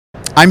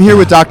I'm here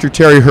with Dr.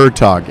 Terry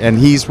Hertog, and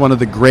he's one of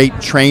the great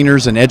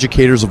trainers and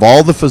educators of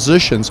all the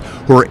physicians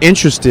who are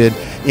interested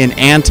in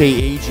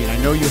anti-aging. I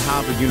know you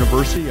have a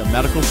university, a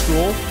medical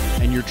school,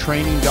 and you're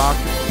training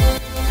doctors.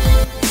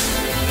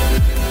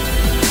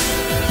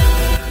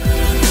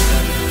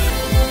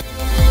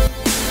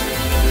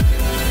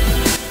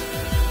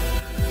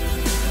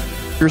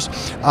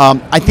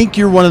 I think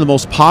you're one of the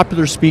most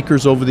popular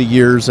speakers over the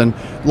years, and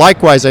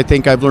likewise, I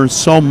think I've learned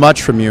so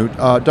much from you.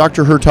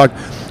 Dr. Hertog,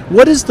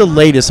 what is the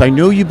latest? I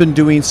know you've been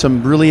doing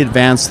some really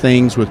advanced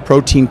things with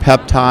protein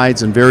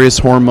peptides and various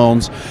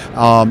hormones,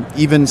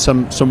 even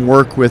some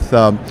work with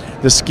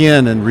the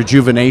skin and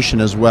rejuvenation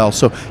as well.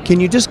 So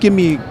can you just give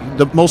me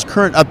the most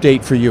current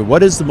update for you?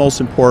 What is the most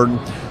important?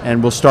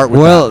 And we'll start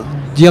with that.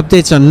 The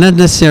updates are not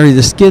necessarily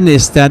the skin.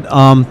 Is that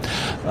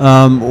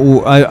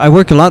I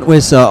work a lot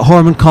with a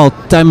hormone called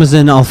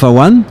thymosin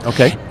alpha-1.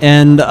 Okay.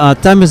 And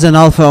thymosin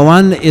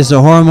alpha-1 is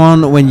a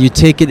hormone. When you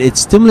take it, it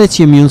stimulates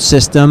your immune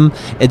system.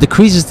 It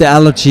decreases the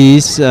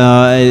allergies.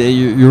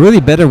 You're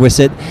really better with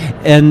it.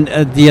 And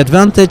the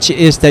advantage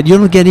is that you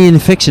don't get any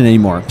infection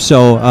anymore.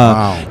 So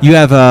you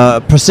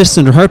have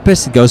persistent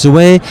herpes, it goes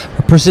away.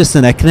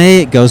 Persistent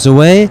acne, it goes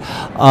away.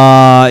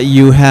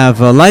 You have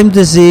Lyme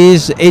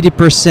disease,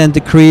 80%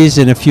 decrease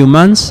in a few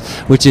months,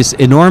 which is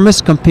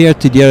enormous compared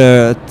to the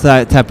other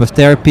type of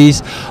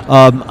therapies.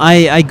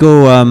 I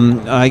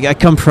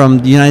come from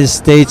the United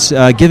States,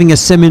 giving a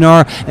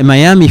seminar in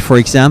Miami, for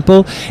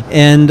example,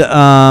 and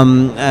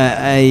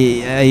I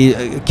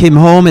came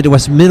home. It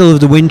was middle of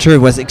the winter. It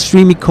was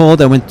extremely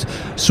cold. I went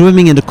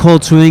swimming in the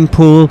cold swimming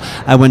pool.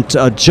 I went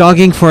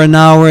jogging for an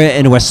hour,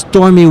 and it was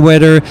stormy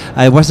weather.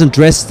 I wasn't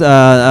dressed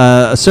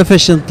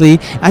sufficiently.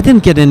 I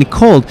didn't get any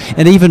cold,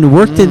 and I even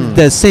worked it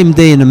the same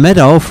day in a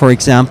meadow, for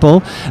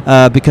example,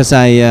 because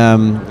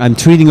I'm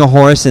treating a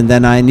horse, and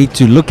then I need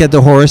to look at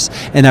the horse,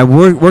 and I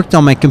worked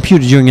on my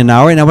computer during an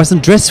hour, and I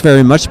wasn't dressed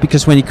very much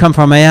because when you come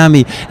from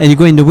Miami and you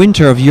go in the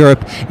winter of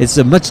Europe, it's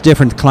a much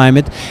different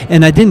climate,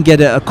 and I didn't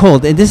get a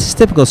cold, and this is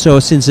typical. So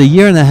since a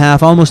year and a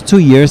half, almost 2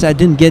 years, I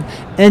didn't get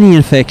any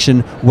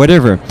infection,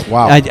 whatever.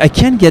 Wow. I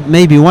can get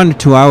maybe 1 or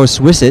 2 hours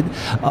with it,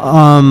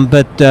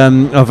 but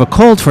of a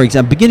cold, for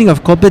example, beginning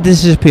of cold, but it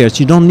disappears.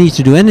 You don't need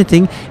to do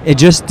anything. It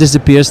just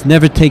disappears.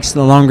 Never takes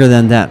longer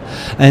than that.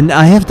 And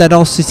I have that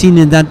also seen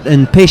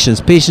in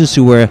patients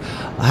who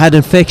had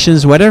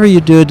infections. Whatever you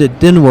do, it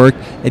didn't work.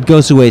 It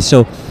goes away.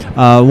 So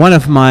one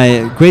of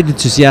my great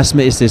enthusiasm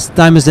is this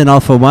thymosin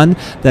alpha-1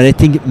 that I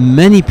think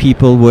many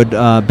people would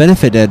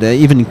benefit at.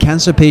 Even in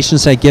cancer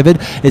patients, I give it.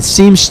 It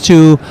seems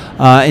to,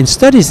 in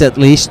studies at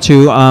least,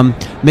 to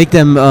make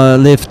them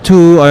live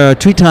 2 or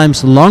 3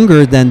 times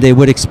longer than they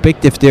would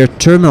expect if they're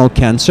terminal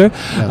cancer.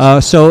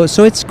 Yes.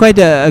 So it's quite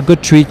a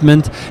good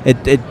treatment.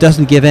 It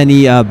doesn't give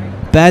any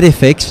bad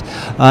effects,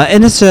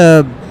 and it's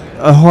a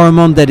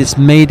hormone that is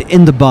made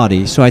in the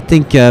body. So I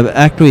think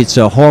actually it's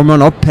a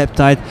hormone or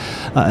peptide.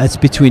 It's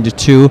between the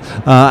two.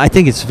 I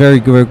think it's very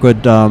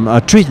good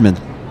treatment.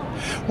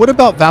 What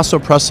about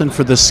vasopressin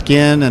for the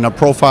skin and a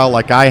profile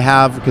like I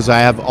have, because I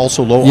have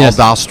also low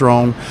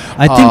aldosterone?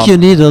 I think you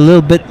need a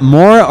little bit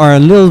more, or a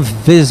little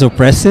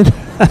vasopressin.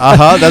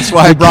 That's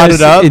why I brought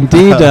it up.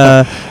 Indeed,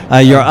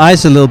 your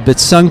eyes are a little bit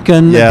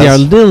sunken. Yes. There are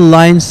little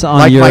lines on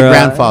like your my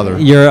grandfather.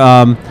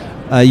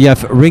 You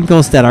have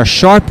wrinkles that are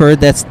sharper.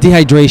 That's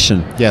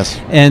dehydration. Yes.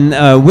 And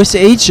with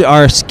age,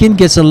 our skin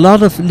gets a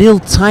lot of little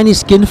tiny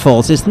skin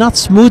folds. It's not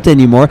smooth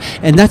anymore,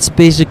 and that's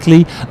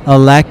basically a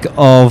lack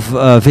of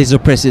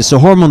vasopressin. It's a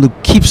hormone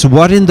that keeps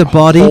water in the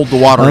body, hold the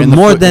water in the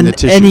more foot, than in the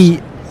tissues.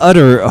 any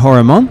other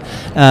hormone,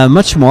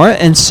 much more.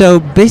 And so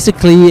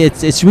basically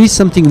it's really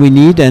something we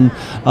need, and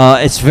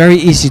it's very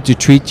easy to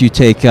treat. You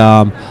take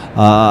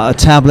a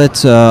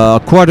tablet, a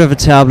quarter of a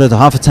tablet, a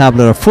half a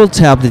tablet, a full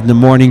tablet in the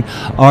morning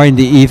or in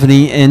the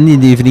evening,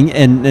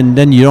 and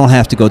then you don't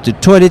have to go to the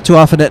toilet too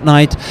often at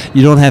night.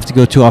 You don't have to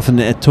go too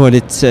often at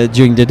toilets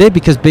during the day,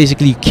 because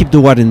basically you keep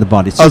the water in the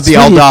body. So the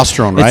really,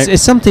 aldosterone, right?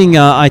 It's something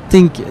I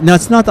think, no,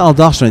 it's not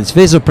aldosterone, it's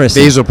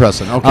vasopressin.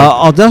 Vasopressin, okay.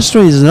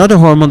 Aldosterone is another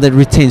hormone that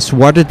retains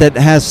water, that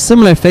has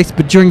similar effects,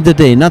 but during the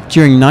day, not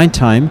during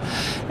nighttime.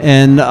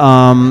 And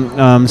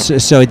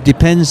so it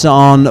depends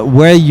on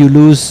where you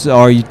lose,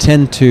 or you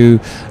tend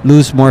to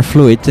lose more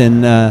fluid.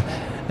 And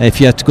if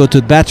you have to go to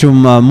the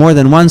bathroom more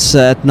than once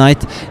at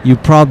night, you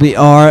probably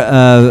are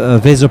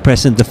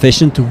vasopressin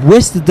deficient,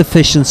 with the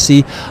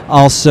deficiency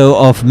also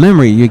of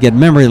memory. You get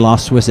memory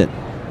loss with it.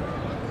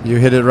 You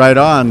hit it right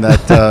on.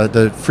 That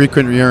the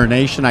frequent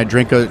urination, I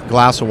drink a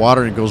glass of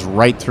water and it goes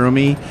right through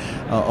me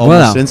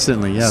almost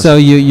instantly. Yes. So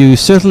you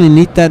certainly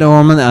need that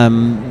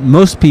hormone.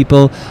 Most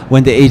people,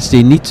 when they age,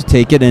 they need to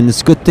take it, and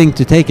it's a good thing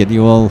to take it.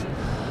 You will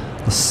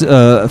see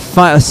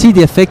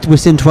the effect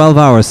within 12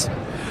 hours.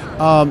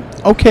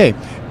 Okay.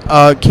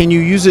 Can you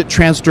use it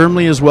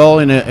transdermally as well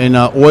in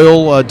a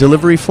oil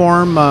delivery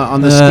form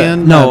on the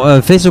skin?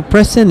 No,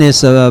 vasopressin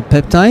is a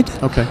peptide.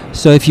 Okay.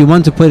 So if you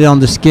want to put it on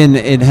the skin,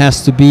 it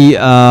has to be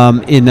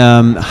in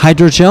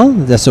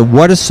hydrogel. That's a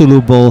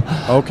water-soluble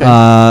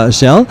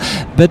gel.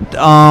 But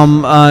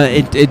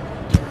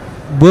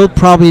will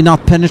probably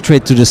not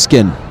penetrate to the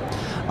skin.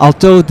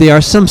 Although there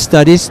are some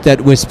studies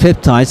that with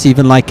peptides,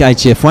 even like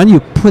IGF-1, you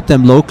put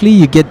them locally,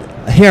 you get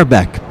hair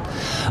back.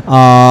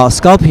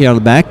 Scalp hair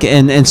back,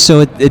 and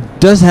so it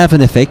does have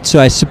an effect. So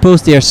I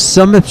suppose there's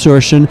some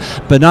absorption,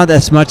 but not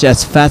as much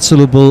as fat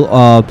soluble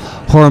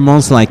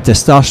hormones like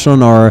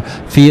testosterone or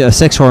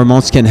sex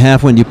hormones can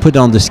have when you put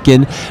on the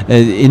skin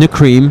in a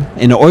cream,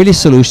 in an oily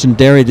solution.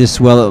 There it is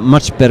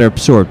much better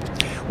absorbed.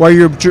 While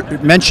you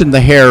mentioned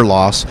the hair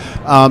loss,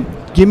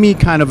 give me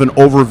kind of an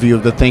overview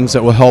of the things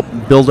that will help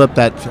build up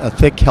that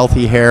thick,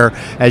 healthy hair.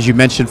 As you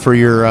mentioned for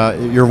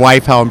your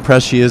wife, how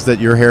impressed she is that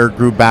your hair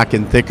grew back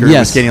and thicker. Yes. It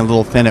was getting a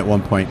little thin at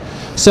one point.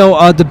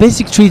 So the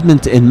basic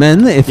treatment in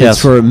men, if Yes.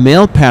 it's for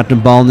male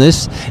pattern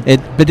baldness,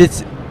 but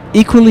it's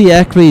equally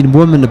accurate in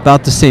women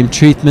about the same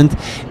treatment,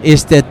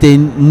 is that they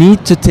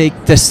need to take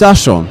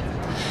testosterone.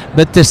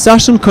 But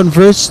testosterone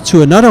converts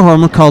to another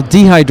hormone called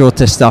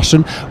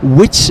dihydrotestosterone,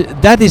 which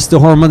that is the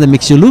hormone that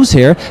makes you lose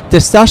hair.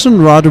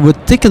 Testosterone rather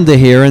would thicken the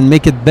hair and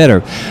make it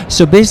better.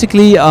 So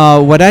basically,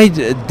 what I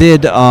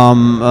did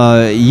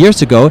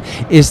years ago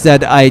is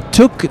that I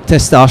took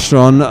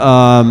testosterone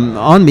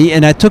on me,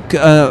 and I took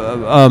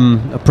a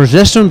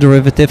progesterone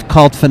derivative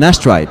called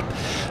finasteride.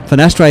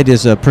 Finasteride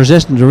is a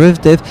progesterone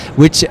derivative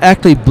which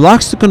actually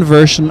blocks the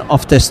conversion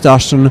of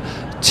testosterone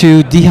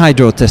to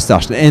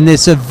dihydrotestosterone, and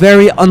it's a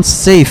very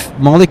unsafe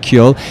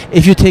molecule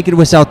if you take it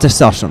without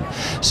testosterone.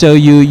 So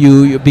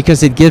you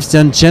because it gives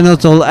them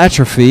genital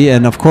atrophy,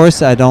 and of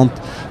course I don't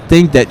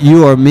think that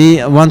you or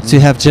me want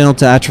to have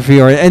genital atrophy,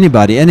 or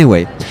anybody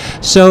anyway.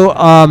 So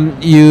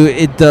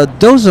the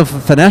dose of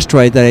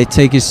finasteride that I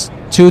take is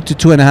 2 to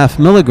 2.5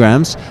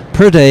 milligrams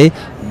per day,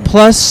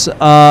 plus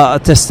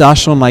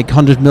testosterone like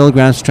 100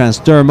 milligrams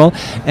transdermal,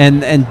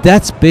 and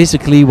that's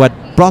basically what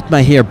brought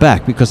my hair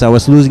back, because I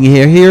was losing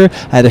hair here,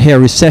 I had a hair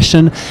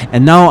recession,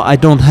 and now I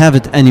don't have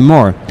it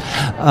anymore.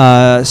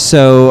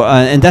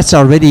 And that's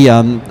already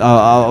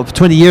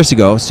 20 years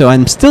ago. So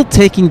I'm still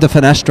taking the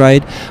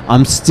finasteride,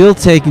 I'm still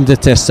taking the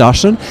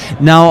testosterone.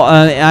 Now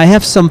I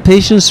have some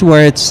patients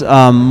where it's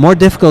more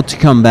difficult to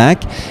come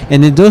back,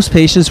 and in those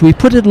patients we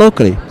put it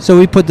locally. So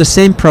we put the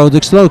same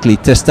products locally,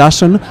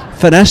 testosterone,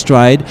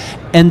 finasteride,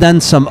 and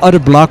then some other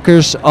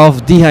blockers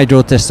of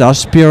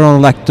dihydrotestosterone,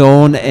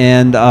 spironolactone,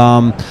 and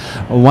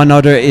one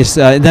other is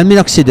then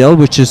minoxidil,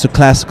 which is a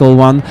classical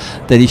one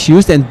that is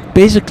used, and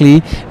basically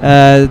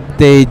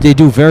they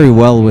do very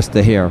well with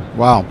the hair.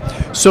 Wow.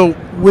 So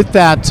with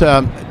that,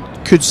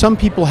 could some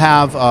people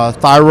have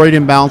thyroid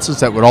imbalances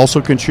that would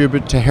also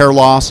contribute to hair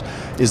loss?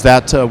 Is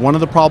that one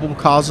of the probable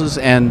causes?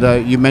 And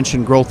you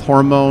mentioned growth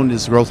hormone.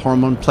 Does growth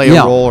hormone play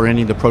a role, or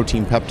any of the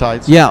protein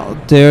peptides? Yeah,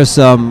 there's,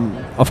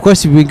 of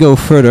course, if we go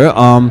further,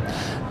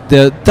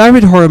 the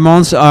thyroid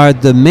hormones are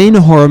the main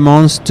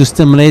hormones to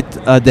stimulate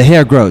the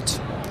hair growth.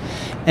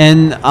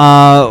 And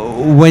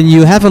when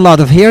you have a lot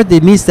of hair,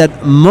 that means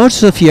that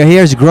most of your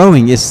hair is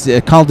growing. It's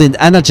called an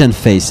anagen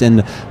phase,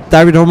 and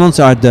thyroid hormones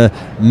are the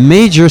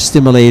major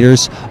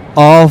stimulators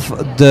of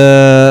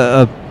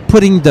the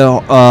putting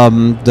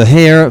the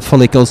hair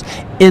follicles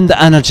in the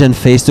anagen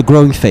phase, the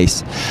growing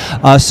phase.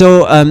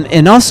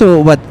 And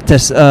also what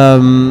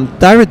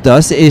thyroid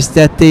does is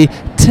that they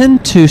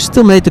tend to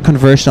stimulate the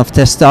conversion of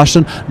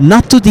testosterone,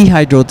 not to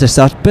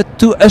dihydrotestosterone, but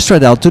to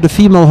estradiol, to the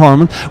female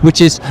hormone,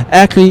 which is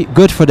actually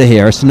good for the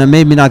hair. So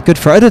maybe not good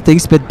for other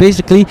things, but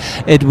basically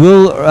it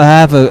will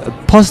have a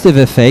positive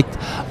effect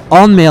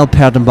on male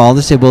pattern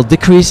baldness. It will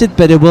decrease it,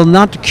 but it will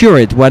not cure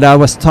it. What I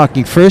was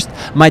talking first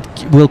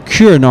will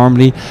cure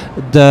normally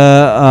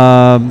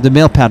the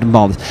male pattern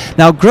baldness.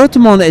 Now, growth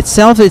hormone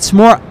itself, it's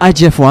more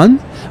IGF-1,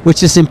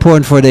 which is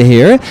important for the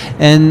hair.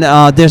 And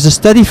there's a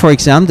study, for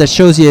example, that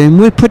shows you when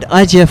we put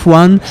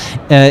IGF-1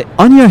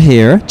 on your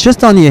hair,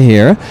 just on your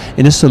hair,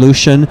 in a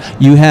solution,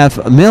 you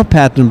have male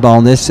pattern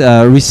baldness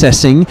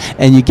recessing,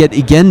 and you get,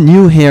 again,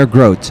 new hair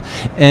growth.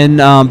 And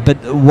but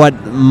what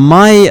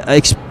my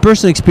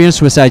personal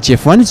experience with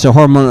IGF-1, it's a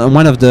hormone,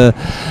 one of the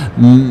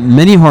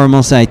many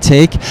hormones I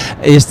take,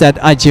 is that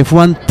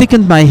IGF-1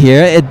 thickened my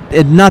hair.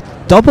 It not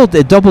doubled,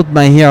 it doubled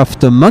my hair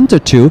after a month or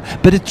two,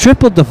 but it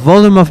tripled the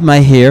volume of my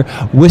hair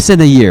within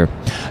a year.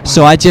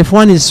 So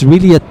IGF-1 is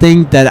really a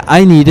thing that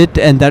I needed,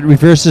 and that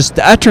reverses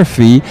the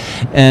atrophy,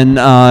 and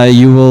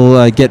you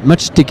will get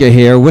much thicker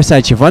hair with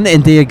IGF-1.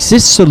 And there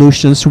exist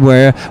solutions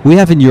where we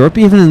have in Europe,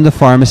 even in the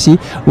pharmacy,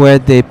 where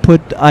they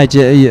put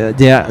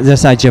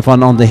there's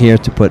IGF-1 on the hair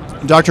to put.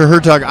 Dr.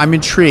 Hertog, I'm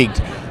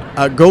intrigued.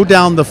 Go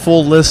down the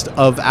full list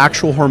of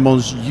actual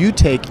hormones you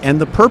take and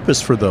the purpose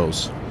for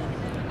those.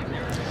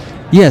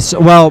 Yes,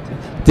 well,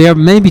 there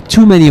may be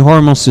too many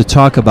hormones to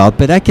talk about,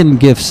 but I can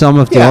give some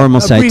of the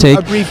hormones I take.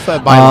 A brief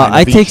byline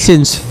I take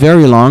since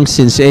very long,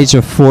 since age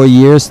of 4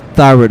 years,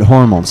 thyroid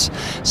hormones.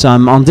 So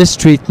I'm on this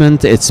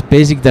treatment. It's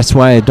basic. That's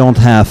why I don't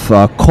have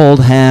cold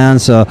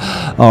hands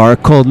or a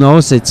cold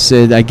nose.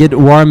 I get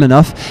warm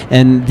enough,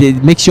 and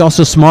it makes you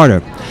also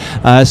smarter.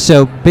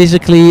 So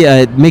basically,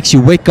 it makes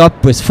you wake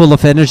up with full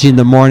of energy in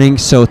the morning.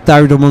 So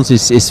thyroid hormones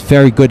is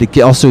very good. It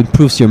also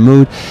improves your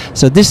mood.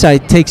 So this I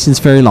take since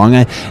very long.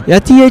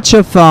 At the age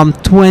of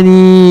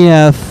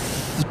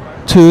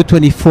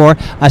 24,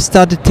 I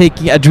started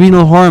taking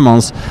adrenal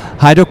hormones,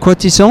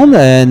 hydrocortisone,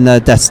 and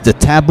that's the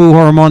taboo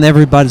hormone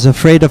everybody's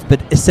afraid of, but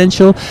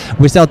essential.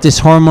 Without this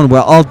hormone, we're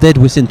all dead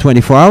within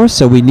 24 hours,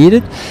 so we need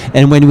it.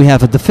 And when we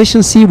have a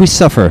deficiency, we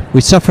suffer.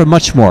 We suffer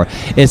much more.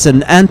 It's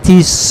an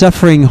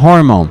anti-suffering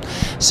hormone.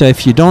 So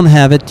if you don't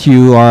have it,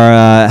 you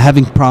are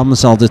having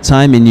problems all the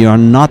time, and you are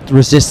not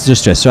resistant to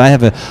stress. So I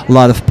have a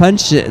lot of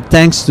punch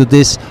thanks to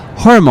this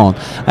hormone.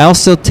 I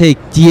also take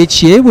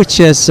DHEA, which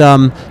is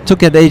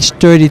took at age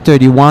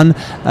 30-31,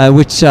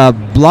 which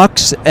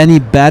blocks any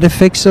bad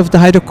effects of the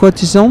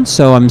hydrocortisone.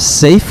 So I'm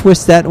safe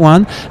with that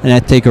one, and I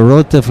take a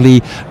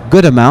relatively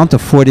good amount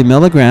of 40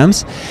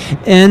 milligrams.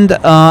 And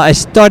I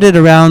started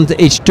around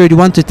age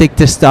 31 to take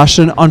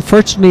testosterone.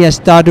 Unfortunately, I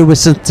started with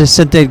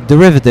synthetic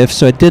derivatives,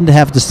 so it didn't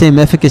have the same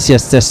efficacy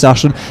as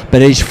testosterone.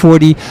 But at age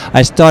 40,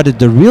 I started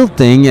the real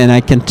thing, and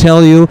I can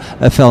tell you,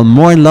 I fell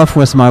more in love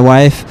with my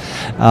wife.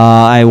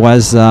 I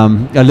was a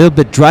little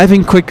bit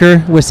driving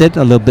quicker with it,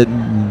 a little bit,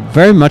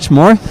 very much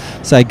more.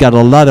 So I got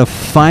a lot of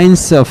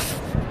fines of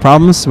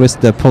problems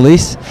with the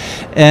police,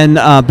 and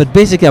but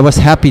basically I was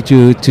happy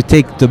to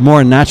take the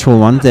more natural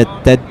one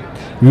that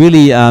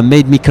really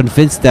made me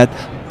convinced that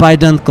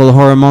bioidentical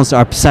hormones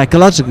are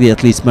psychologically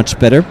at least much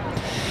better.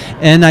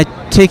 And I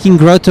taking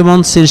growth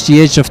hormone since the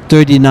age of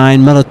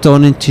 39,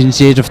 melatonin since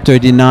the age of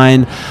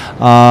 39.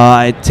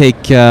 I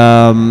take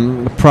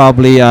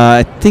probably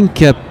I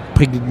think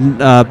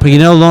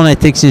pregnenolone I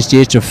take since the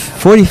age of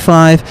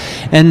 45,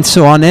 and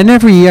so on. And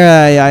every year,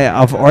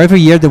 every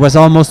year there was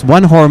almost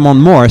one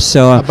hormone more.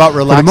 So about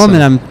relaxin? For the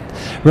moment, I'm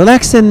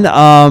relaxin.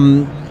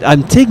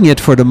 I'm taking it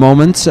for the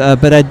moment,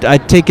 but I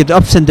take it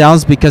ups and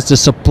downs because the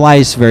supply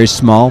is very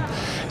small.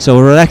 So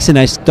relaxin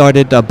I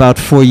started about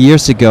 4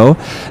 years ago,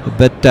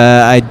 but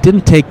I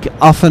didn't take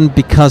often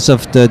because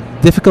of the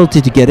difficulty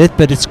to get it.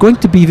 But it's going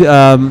to be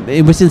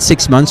within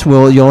 6 months.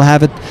 You'll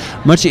have it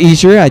much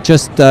easier. I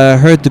just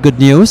heard the good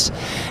news.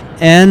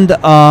 And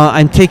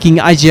I'm taking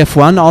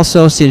IGF-1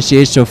 also since the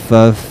age of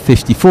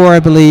 54, I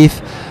believe.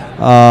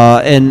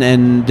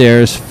 And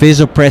there's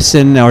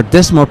vasopressin or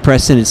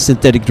desmopressin, it's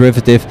synthetic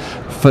derivative,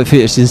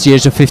 since the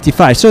age of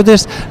 55. So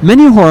there's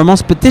many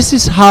hormones, but this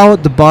is how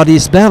the body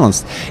is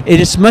balanced. It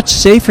is much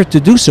safer to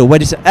do so.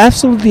 What is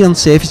absolutely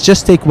unsafe is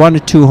just take 1 or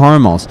 2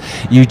 hormones.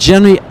 You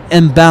generally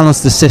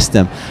imbalance the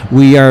system.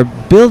 We are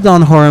built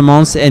on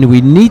hormones, and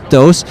we need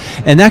those.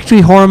 And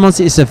actually, hormones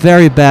is a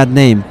very bad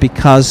name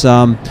because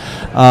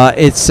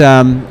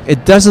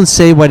it doesn't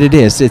say what it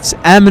is. It's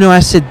amino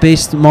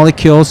acid-based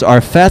molecules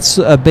or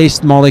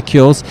fats-based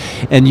molecules,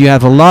 and you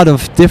have a lot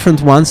of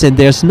different ones. And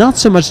there's not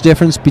so much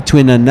difference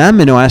between an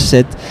amino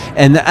acid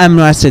and the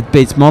amino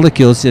acid-based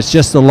molecules. It's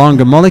just the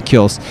longer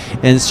molecules,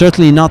 and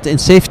certainly not in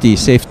safety.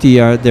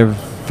 They're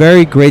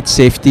very great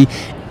safety.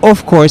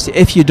 Of course,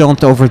 if you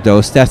don't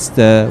overdose, that's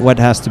what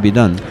has to be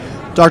done.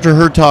 Dr.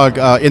 Hertog,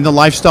 in the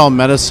lifestyle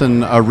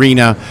medicine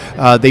arena,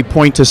 they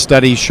point to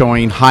studies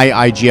showing high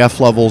IGF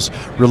levels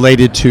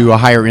related to a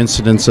higher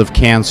incidence of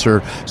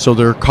cancer. So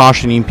they're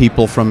cautioning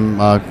people from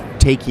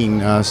taking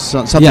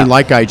something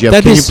like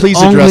IGF. Can you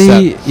please address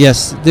that?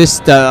 Yes,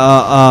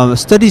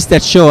 studies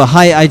that show a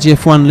high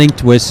IGF-1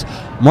 linked with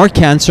more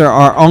cancer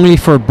are only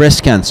for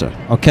breast cancer,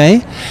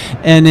 okay?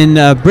 And in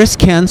breast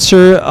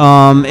cancer,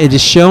 it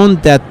is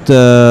shown that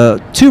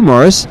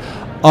tumors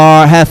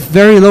have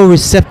very low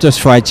receptors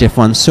for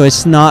IGF-1, so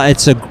it's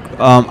a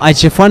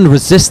IGF-1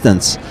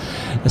 resistance.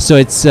 So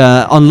it's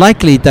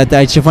unlikely that the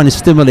IGF-1 is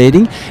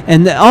stimulating.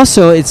 And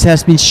also it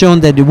has been shown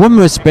that the women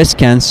with breast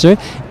cancer,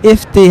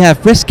 if they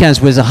have breast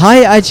cancer with a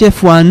high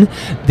IGF-1,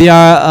 they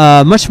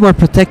are much more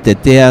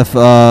protected. They have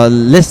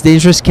less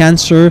dangerous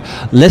cancer,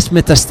 less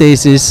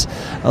metastasis,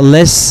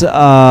 less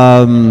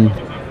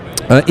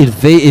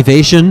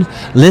evasion,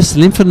 less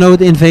lymph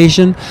node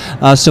invasion.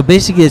 So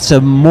basically it's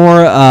a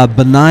more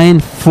benign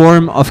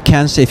form of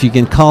cancer, if you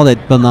can call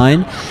it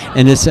benign,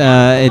 and it's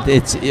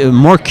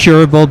more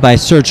curable by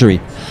surgery.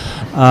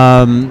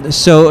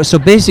 So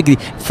basically,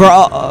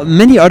 for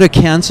many other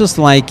cancers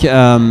like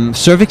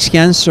cervix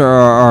cancer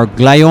or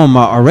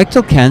glioma or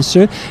rectal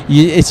cancer,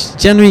 it's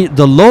generally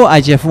the low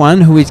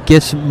IGF-1 who it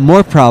gives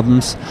more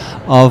problems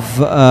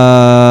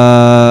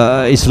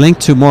is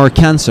linked to more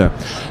cancer.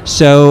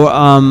 So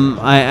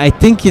I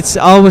think it's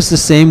always the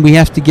same. We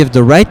have to give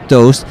the right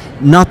dose,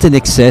 not in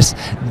excess.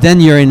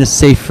 Then you're in a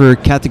safer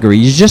category.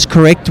 You just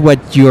correct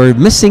what you're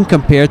missing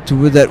compared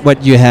to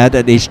what you had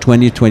at age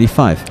 20 or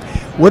 25.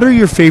 What are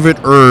your favorite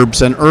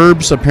herbs? And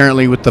herbs,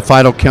 apparently, with the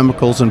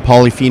phytochemicals and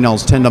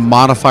polyphenols, tend to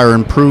modify or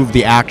improve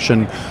the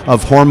action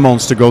of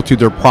hormones to go through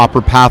their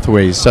proper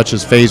pathways, such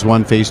as phase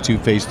 1, phase 2,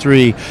 phase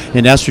 3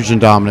 in estrogen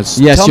dominance.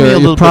 Yes, Tell me a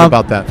little bit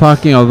about that.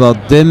 Talking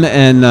about DIM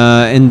and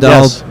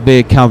indole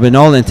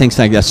bicarbonol and things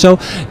like that. So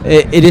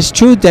it is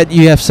true that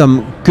you have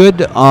some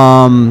good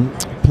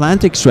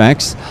plant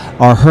extracts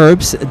or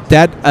herbs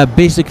that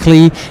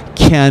basically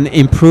can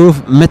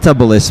improve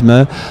metabolism.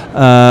 They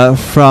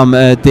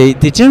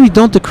generally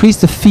don't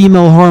decrease the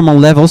female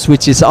hormone levels,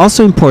 which is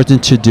also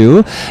important to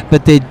do,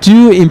 but they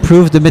do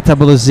improve the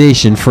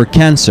metabolization for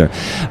cancer.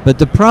 But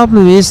the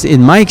problem is,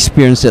 in my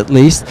experience at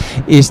least,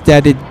 is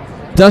that it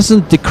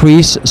doesn't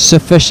decrease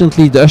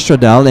sufficiently the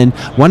estradiol, and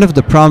one of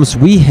the problems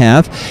we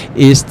have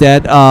is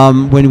that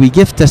when we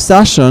give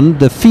testosterone,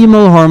 the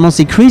female hormones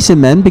increase in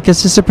men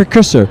because it's a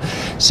precursor.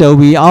 So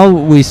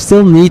we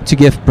still need to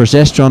give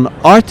progesterone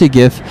or to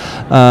give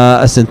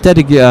a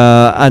synthetic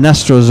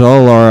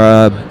anastrozole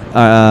or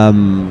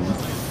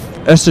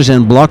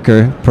estrogen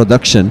blocker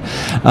production,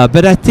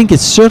 but I think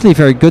it's certainly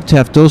very good to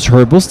have those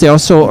herbals. There are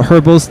also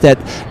herbals that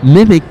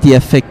mimic the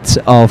effects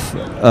of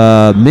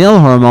male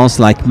hormones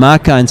like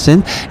maca and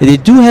sin. They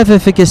do have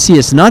efficacy.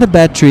 It's not a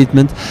bad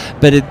treatment,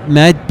 but it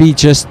might be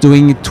just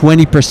doing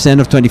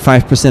 20% or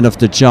 25% of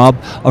the job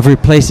of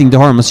replacing the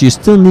hormones. You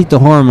still need the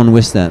hormone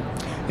with that.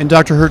 And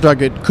Dr.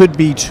 Hertog, it could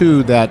be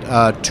too that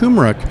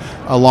turmeric,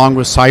 along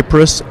with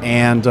cypress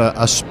and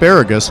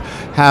asparagus,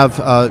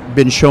 have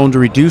been shown to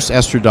reduce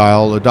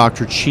estradiol.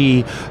 Dr.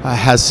 Chi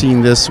has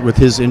seen this with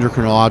his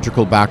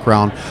endocrinological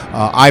background.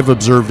 I've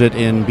observed it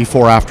in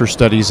before-after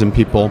studies in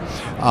people.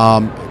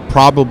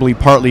 Probably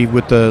partly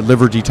with the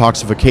liver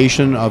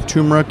detoxification of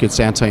turmeric,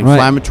 its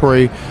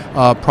anti-inflammatory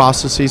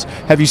processes.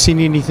 Have you seen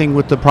anything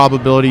with the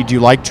probability? Do you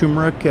like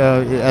turmeric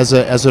as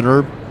an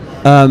herb?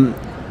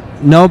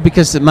 No,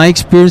 because my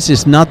experience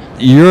is not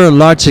your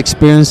large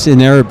experience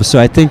in herbs. So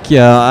I think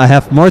I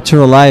have more to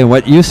rely on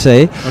what you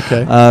say,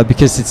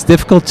 because it's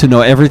difficult to know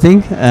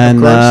everything,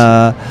 and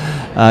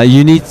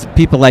you need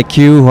people like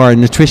you who are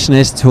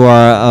nutritionists who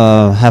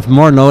are have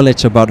more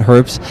knowledge about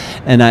herbs.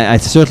 And I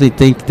certainly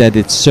think that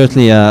it's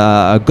certainly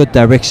a good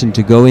direction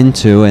to go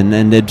into,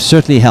 and it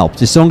certainly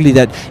helps. It's only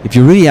that if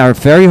you really are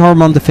very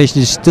hormone deficient,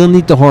 you still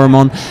need the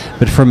hormone,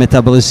 but for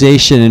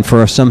metabolization and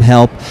for some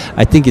help,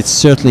 I think it's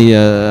certainly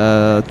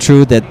true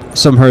that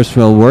some herbs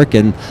will work,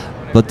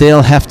 but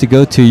they'll have to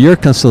go to your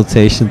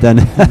consultation then.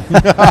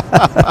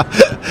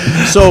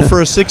 So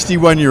for a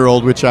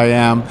 61-year-old, which I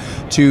am,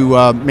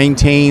 to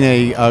maintain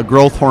a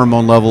growth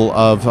hormone level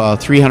of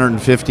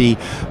 350,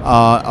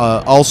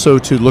 also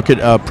to look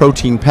at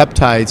protein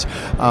peptides,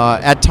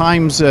 at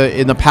times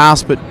in the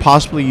past, but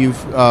possibly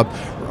you've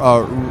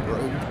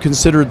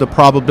considered the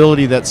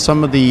probability that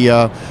some of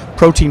the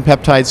protein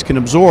peptides can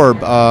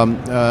absorb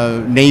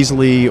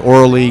nasally,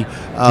 orally,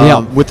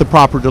 with the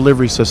proper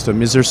delivery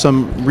system. Is there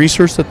some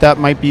research that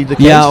might be the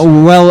case? Yeah,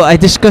 well, I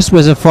discussed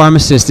with a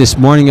pharmacist this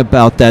morning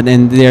about that,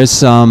 and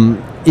there's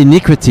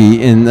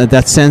iniquity in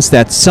that sense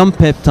that some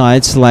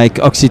peptides like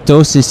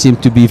oxytocin seem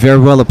to be very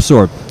well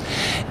absorbed.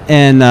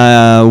 And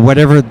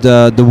whatever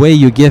the way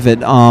you give it,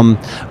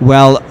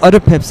 while other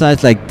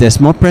peptides like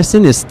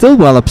desmopressin is still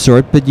well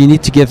absorbed, but you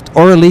need to give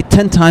orally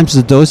 10 times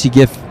the dose you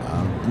give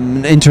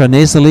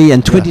intranasally,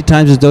 and 20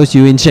 times the dose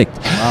you inject.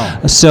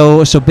 Wow.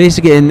 So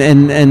basically,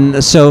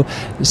 so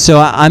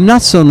I'm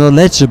not so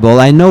knowledgeable.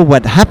 I know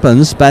what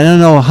happens, but I don't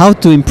know how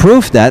to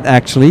improve that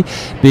actually,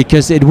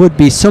 because it would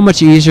be so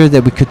much easier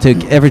that we could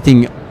take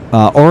everything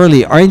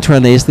orally or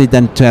intranasally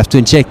than to have to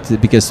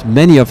inject, because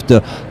many of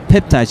the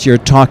peptides you're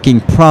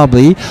talking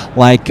probably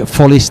like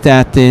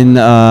follistatin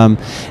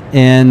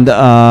and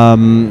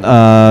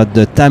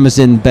the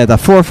thymosin beta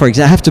 4, for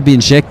example, have to be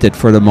injected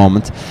for the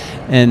moment,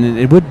 and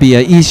it would be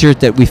easier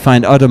that we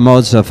find other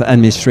modes of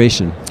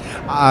administration.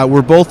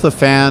 We're both a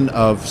fan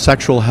of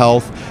sexual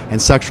health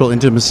and sexual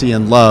intimacy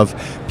and love.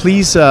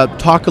 Please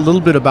talk a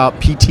little bit about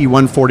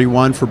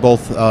PT141 for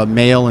both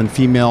male and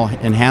female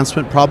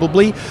enhancement,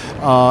 probably,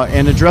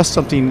 and address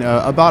something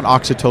about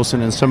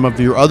oxytocin and some of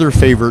your other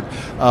favorite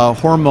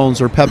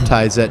hormones or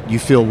peptides that you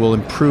feel will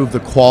improve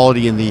the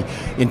quality and the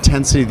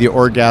intensity of the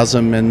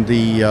orgasm and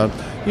the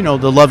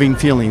the loving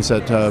feelings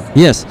that.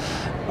 Yes.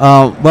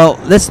 Well,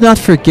 let's not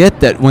forget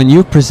that when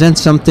you present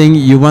something,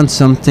 you want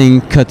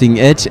something cutting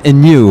edge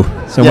and new.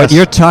 So what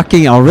you're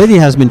talking already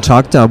has been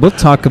talked about. We'll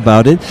talk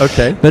about it.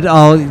 Okay. But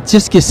I'll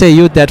just say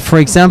you that, for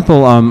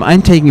example,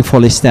 I'm taking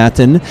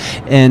follistatin,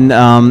 and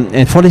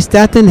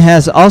follistatin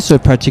has also a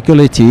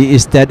particularity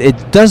is that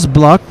it does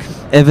block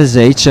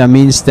FSH. That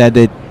means that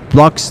it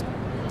blocks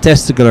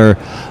testicular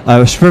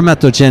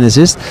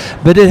spermatogenesis,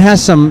 but it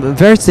has some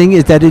very thing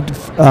is that it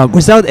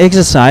without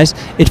exercise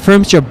it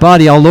firms your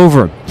body all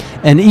over,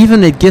 and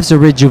even it gives a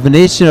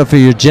rejuvenation of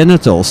your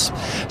genitals.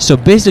 So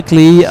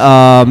basically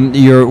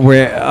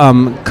we're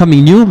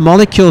coming new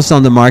molecules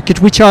on the market,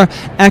 which are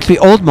actually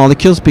old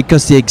molecules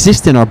because they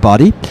exist in our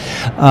body,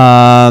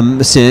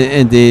 and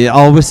they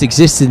always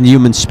exist in the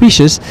human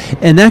species,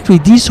 and actually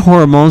these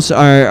hormones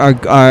are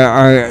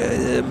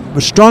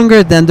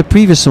stronger than the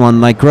previous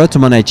one, like growth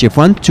hormone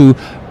IGF-1, to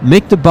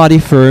make the body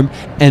firm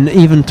and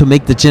even to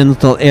make the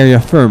genital area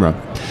firmer.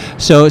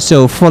 So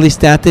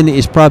follistatin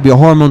is probably a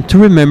hormone to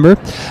remember,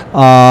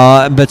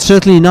 but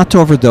certainly not to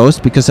overdose,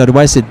 because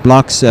otherwise it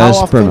blocks sperm.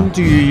 How often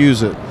do you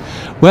use it?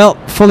 Well,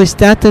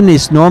 follistatin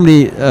is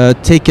normally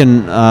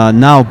taken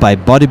now by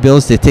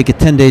bodybuilders. They take it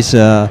 10 days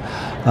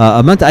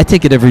a month. I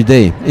take it every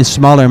day in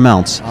smaller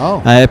amounts.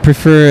 Oh. I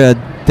prefer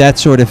that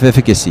sort of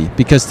efficacy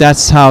because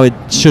that's how it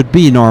should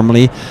be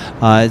normally.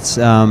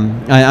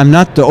 I'm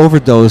not the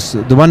overdose,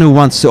 the one who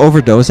wants to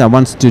overdose. I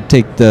want to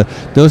take the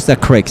dose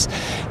that corrects,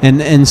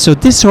 and so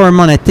this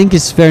hormone I think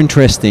is very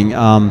interesting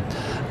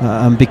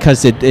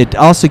because it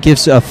also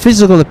gives a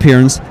physical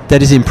appearance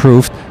that is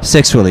improved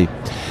sexually.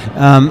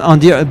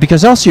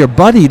 Because also your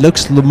body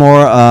looks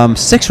more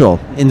sexual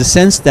in the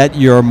sense that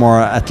you're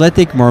more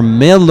athletic, more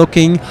male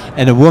looking,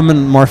 and a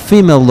woman more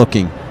female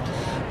looking.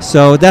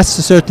 So that's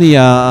certainly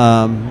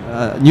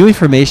new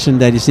information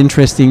that is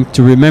interesting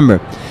to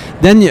remember.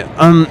 Then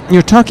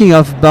you're talking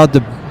about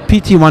the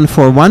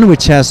PT141,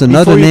 which has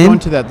another name. Before you name. go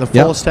into that, the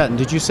follistatin,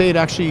 did you say it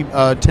actually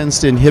tends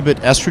to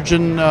inhibit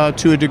estrogen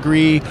to a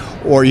degree,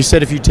 or you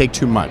said if you take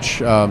too much?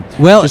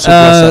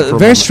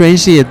 Very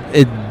strangely,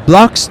 it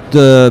blocks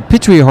the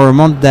pituitary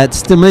hormone that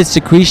stimulates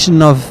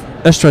secretion of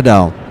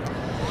estradiol.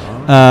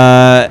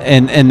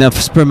 And of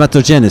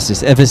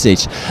spermatogenesis,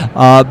 FSH.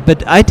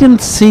 But I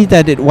didn't see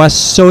that it was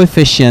so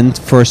efficient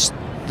for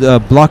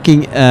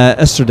blocking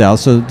estradiol.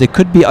 So there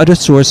could be other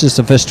sources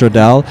of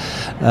estradiol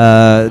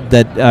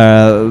that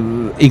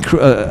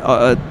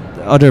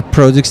other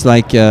products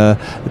like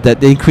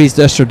that increase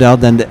the estradiol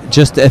than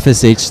just the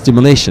FSH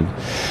stimulation.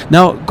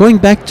 Now, going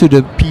back to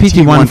the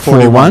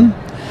PT141.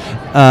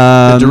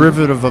 The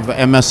derivative of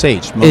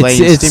MSH,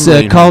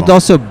 it's called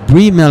also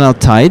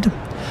bremelanotide.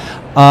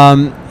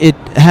 It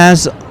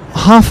has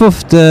half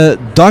of the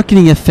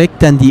darkening effect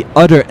than the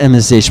other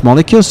MSH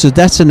molecules, so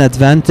that's an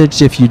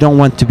advantage if you don't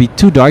want to be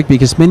too dark,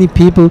 because many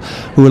people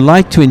who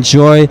like to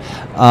enjoy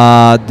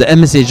the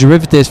MSH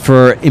derivatives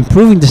for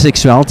improving the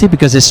sexuality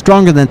because it's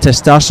stronger than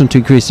testosterone to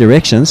increase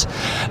erections,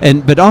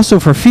 but also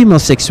for female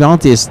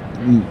sexuality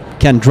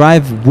can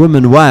drive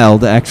women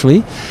wild,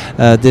 actually,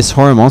 this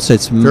hormone, so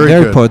it's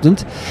very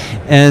potent.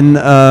 And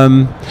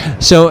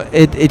so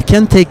it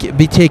can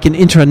be taken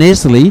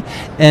intranasally,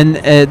 and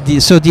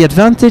so the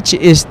advantage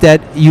is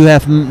that you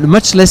have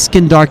much less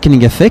skin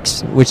darkening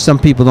effects, which some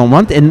people don't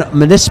want, and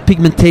less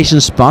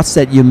pigmentation spots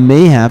that you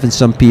may have in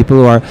some people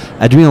who are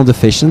adrenal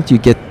deficient.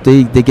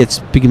 They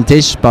get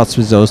pigmentation spots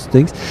with those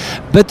things.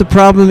 But the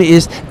problem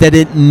is that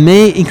it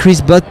may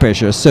increase blood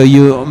pressure, so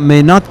you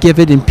may not give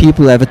it in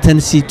people who have a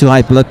tendency to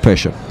high blood pressure.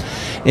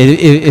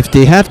 If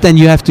they have, then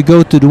you have to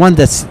go to the one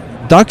that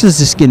darkens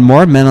the skin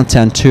more,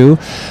 Melanotan 2,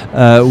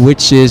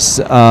 which is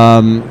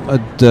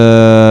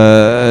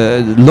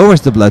lowers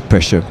the blood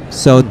pressure.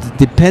 So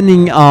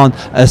depending on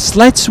a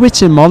slight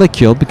switch in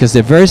molecule, because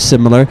they're very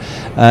similar,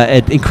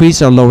 it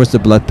increases or lowers the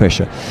blood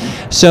pressure.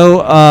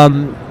 So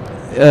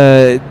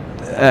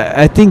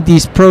I think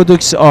these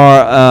products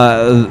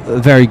are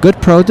very good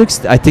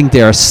products. I think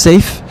they are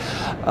safe.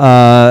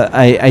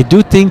 I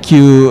do think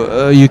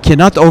you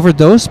cannot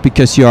overdose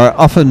because you are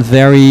often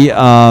very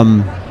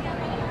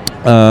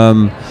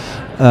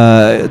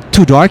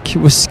too dark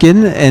with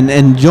skin,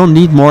 and you don't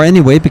need more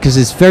anyway because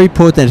it's very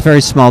potent at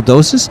very small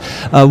doses.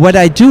 What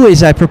I do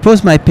is I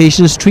propose my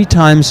patients 3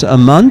 times a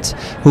month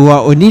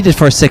who need it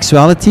for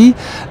sexuality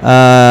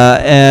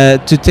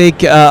to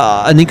take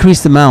an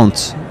increased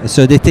amount.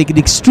 So they take an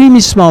extremely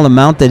small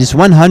amount, that is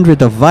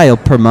 100 of vial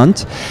per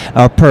month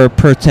or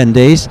per 10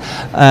 days,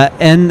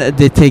 and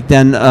they take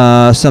then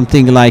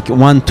something like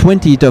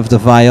 1/20 of the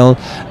vial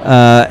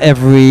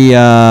every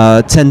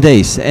 10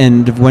 days.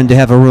 And when they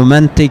have a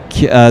romantic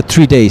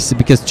 3 days,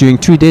 because during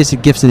 3 days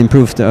it gives an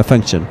improved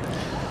function.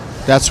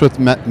 That's with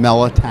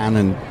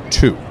melatonin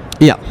 2.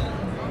 Yeah,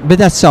 but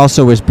that's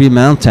also with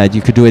bremelanotide.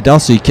 You could do it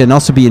also. You can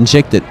also be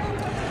injected.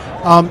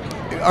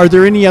 Are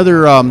there any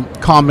other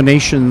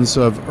combinations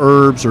of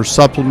herbs or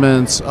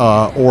supplements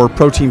or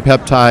protein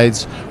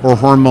peptides or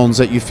hormones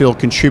that you feel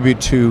contribute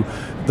to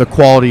the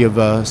quality of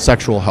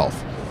sexual health?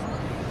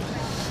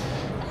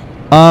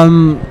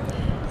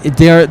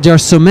 There are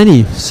so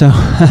many. So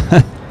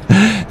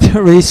there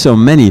are really so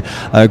many.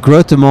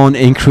 Growth hormone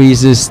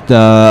increases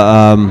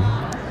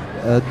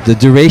the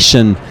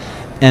duration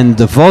and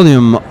the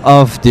volume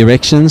of the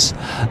erections.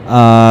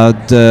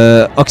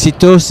 The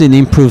oxytocin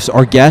improves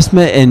orgasm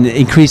and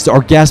increased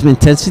orgasm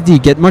intensity. You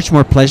get much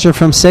more pleasure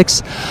from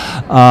sex.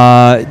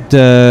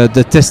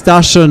 The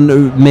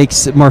testosterone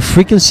makes more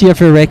frequency of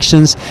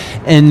erections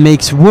and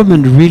makes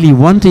women really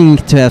wanting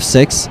to have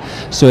sex.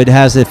 So it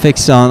has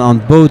effects on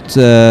both.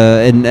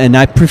 And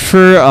I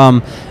prefer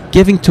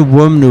giving to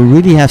women who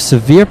really have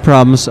severe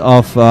problems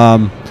of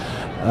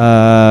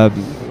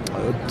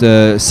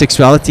the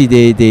sexuality.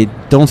 They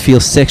don't feel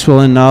sexual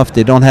enough,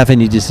 they don't have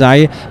any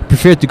desire,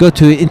 prefer to go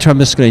to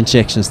intramuscular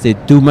injections. They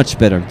do much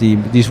better.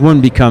 These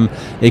women become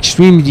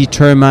extremely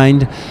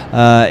determined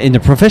in the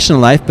professional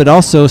life, but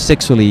also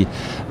sexually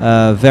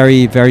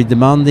very, very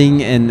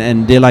demanding,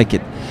 and they like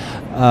it.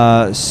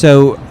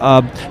 So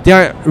there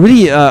are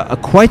really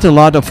quite a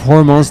lot of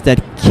hormones that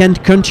can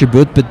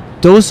contribute, but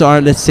those are,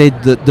 let's say,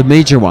 the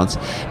major ones.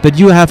 But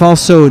you have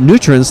also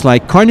nutrients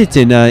like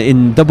carnitine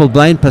in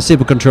double-blind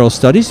placebo-controlled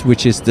studies,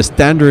 which is the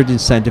standard in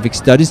scientific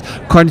studies.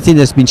 Carnitine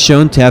has been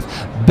shown to have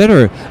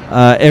better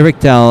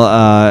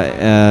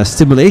erectile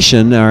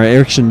stimulation or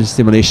erection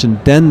stimulation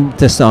than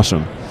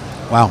testosterone.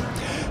 Wow.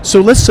 So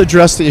let's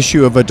address the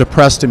issue of a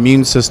depressed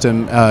immune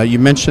system. You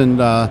mentioned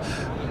the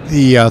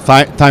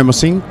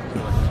thymosin.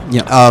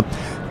 Yeah.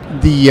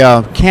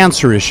 The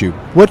cancer issue.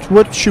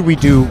 What should we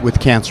do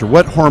with cancer?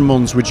 What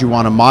hormones would you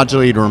want to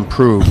modulate or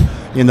improve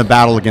in the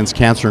battle against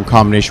cancer in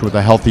combination with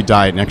a healthy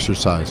diet and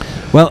exercise?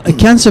 Well, a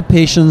cancer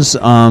patient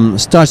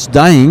starts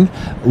dying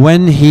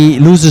when he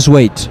loses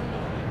weight.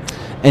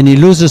 And he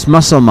loses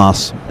muscle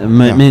mass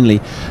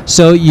mainly.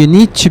 So you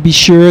need to be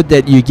sure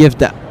that you give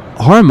the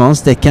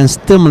hormones that can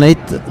stimulate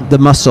the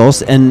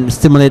muscles and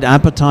stimulate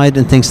appetite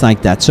and things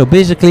like that. So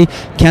basically,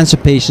 cancer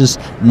patients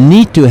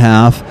need to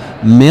have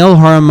male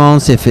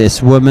hormones if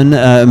it's women,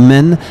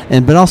 men,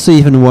 but also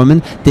even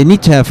women. They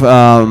need to have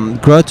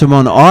growth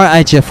hormone or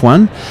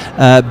IGF-1,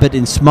 but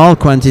in small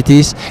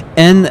quantities,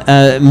 and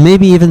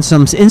maybe even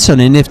some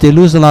insulin if they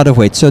lose a lot of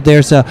weight. So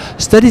there's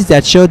studies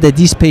that show that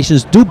these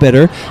patients do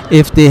better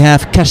if they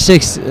have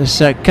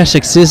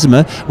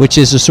cachexism, which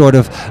is a sort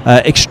of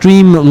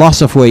extreme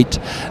loss of weight.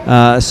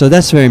 So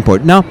that's very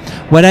important. Now,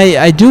 what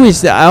I do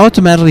is I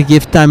automatically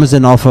give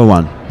thymosin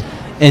alpha-1.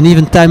 And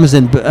even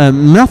thymosin,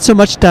 not so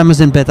much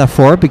thymosin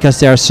beta-4, because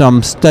there are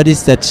some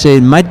studies that say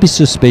it might be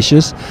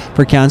suspicious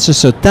for cancer.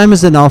 So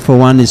thymosin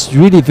alpha-1 is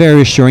really very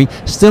reassuring,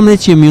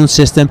 stimulates your immune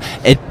system.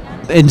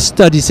 In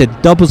studies, it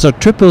doubles or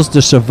triples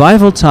the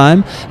survival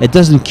time. It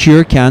doesn't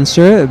cure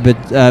cancer, but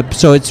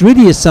so it's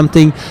really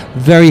something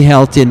very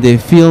healthy, and they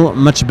feel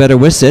much better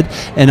with it.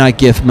 And I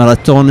give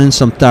melatonin,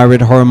 some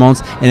thyroid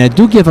hormones, and I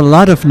do give a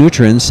lot of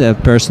nutrients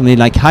personally,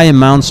 like high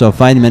amounts of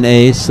vitamin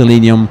A,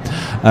 selenium,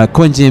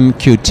 coenzyme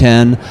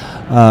Q10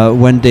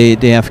 when they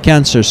have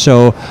cancer.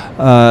 So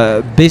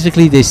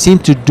basically, they seem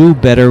to do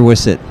better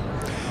with it.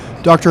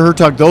 Dr.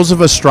 Hertog, those of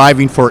us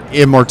striving for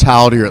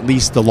immortality, or at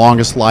least the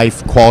longest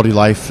life, quality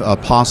life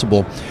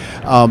possible,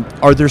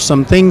 are there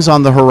some things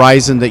on the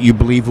horizon that you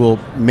believe will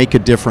make a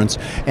difference?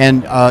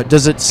 And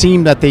does it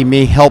seem that they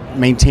may help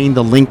maintain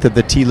the length of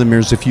the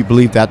telomeres, if you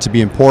believe that to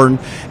be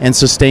important, and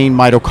sustain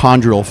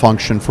mitochondrial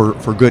function for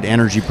good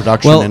energy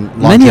production and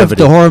longevity? Many of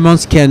the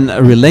hormones can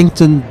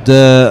lengthen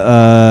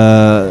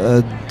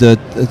the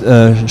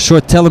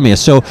short telomere.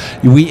 So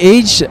we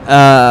age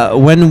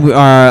when we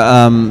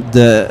are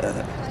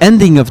the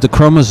ending of the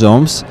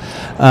chromosomes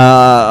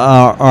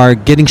are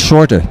getting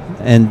shorter,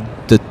 and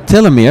the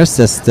telomeres,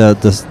 that's the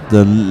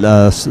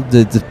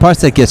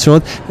parts that get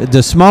short,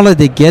 the smaller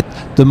they get,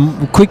 the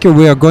quicker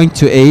we are going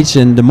to age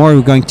and the more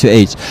we're going to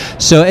age.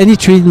 So any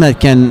treatment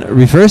that can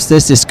reverse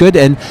this is good,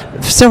 and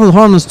several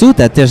hormones do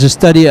that. There's a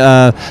study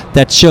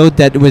that showed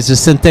that with a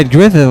synthetic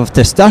derivative of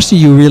testosterone,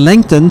 you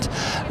lengthened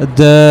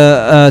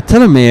the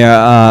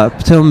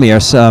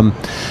telomeres.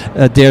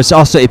 There's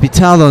also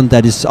epitalon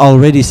that is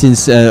already,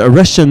 since a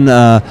Russian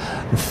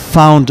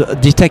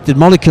detected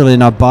molecule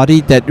in our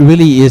body that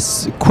really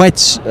is quite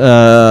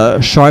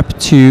sharp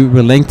to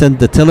lengthen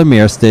the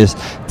telomeres. There's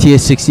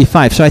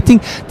TS65. So I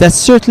think that's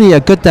certainly a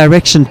good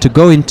direction to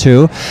go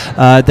into,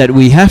 that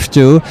we have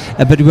to,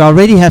 but we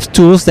already have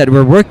tools that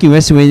we're working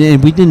with,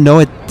 and we didn't know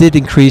it did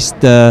increase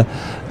the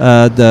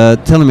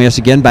telomeres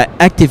again by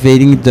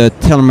activating the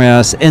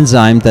telomerase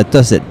enzyme that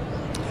does it.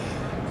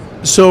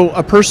 So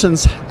a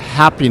person's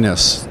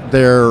happiness,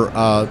 their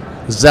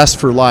zest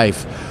for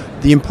life,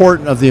 the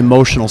importance of the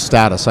emotional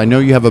status. I know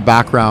you have a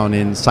background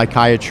in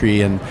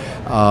psychiatry, and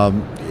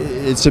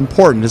it's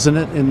important, isn't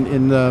it,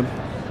 in the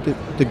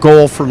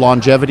goal for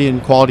longevity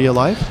and quality of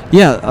life?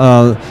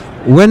 Yeah,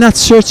 we're not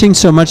searching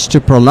so much to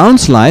prolong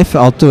life,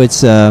 although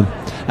it's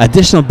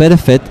additional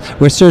benefit.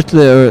 We're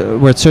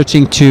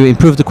searching to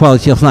improve the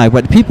quality of life.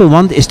 What people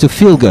want is to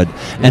feel good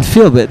and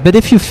feel good. But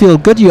if you feel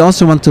good, you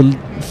also want to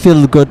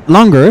feel good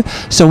longer.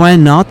 So why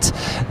not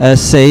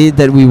say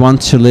that we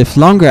want to live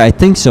longer? I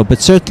think so, but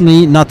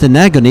certainly not in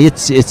agony.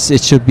 It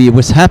should be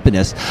with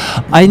happiness.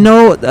 I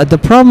know the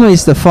problem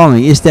is the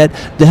following: is that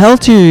the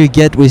healthier you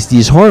get with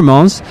these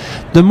hormones,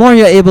 the more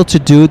you're able to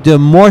do, the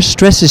more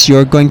stresses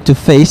you're going to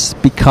face,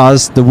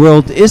 because the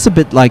world is a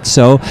bit like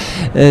so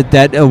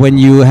that when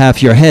you have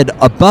your head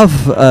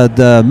above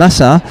the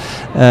massa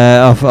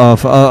of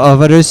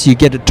others, you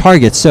get a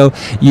target. So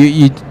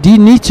you do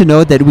need to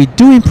know that we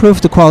do improve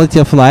the quality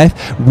of life,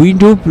 we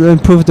do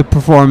improve the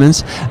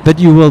performance, but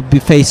you will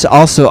face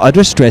also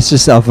other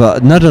stresses of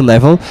another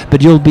level,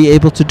 but you'll be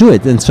able to do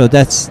it, and so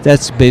that's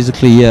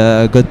basically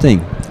a good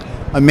thing.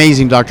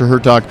 Amazing, Dr.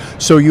 Hertog.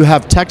 So you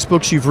have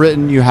textbooks you've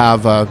written, you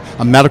have a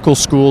medical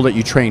school that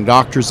you train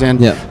doctors in.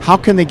 Yeah. How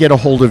can they get a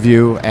hold of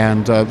you?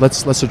 And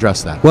let's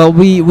address that. Well,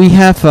 we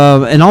have,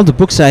 and all the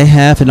books I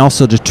have, and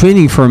also the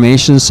training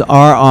formations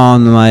are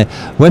on my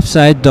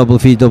website,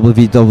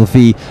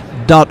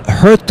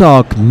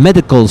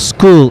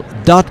 www.hertogmedicalschool.com.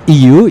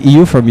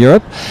 .eu from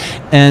Europe,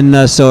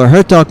 and so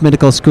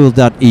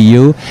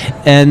hertogmedicalschool.eu,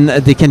 and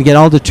they can get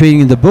all the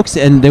training in the books,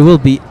 and there will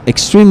be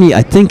extremely,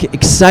 I think,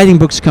 exciting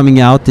books coming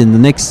out in the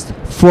next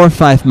 4 or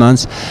 5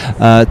 months,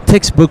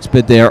 textbooks,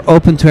 but they are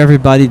open to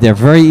everybody. They're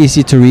very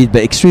easy to read,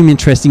 but extremely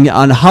interesting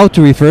on how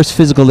to reverse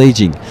physical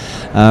aging.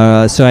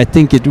 So I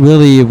think it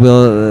really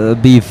will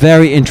be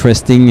very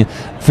interesting.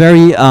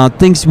 Very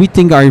things we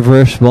think are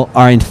reversible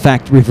are in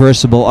fact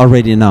reversible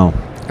already now.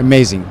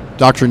 Amazing.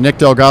 Dr. Nick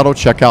Delgado,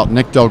 check out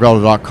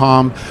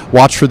nickdelgado.com.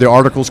 Watch for the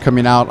articles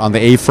coming out on the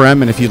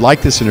AFREM, and if you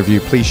like this interview,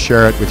 please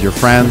share it with your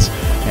friends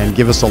and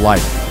give us a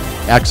like.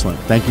 Excellent.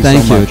 Thank you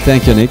so much.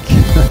 Thank you, Nick.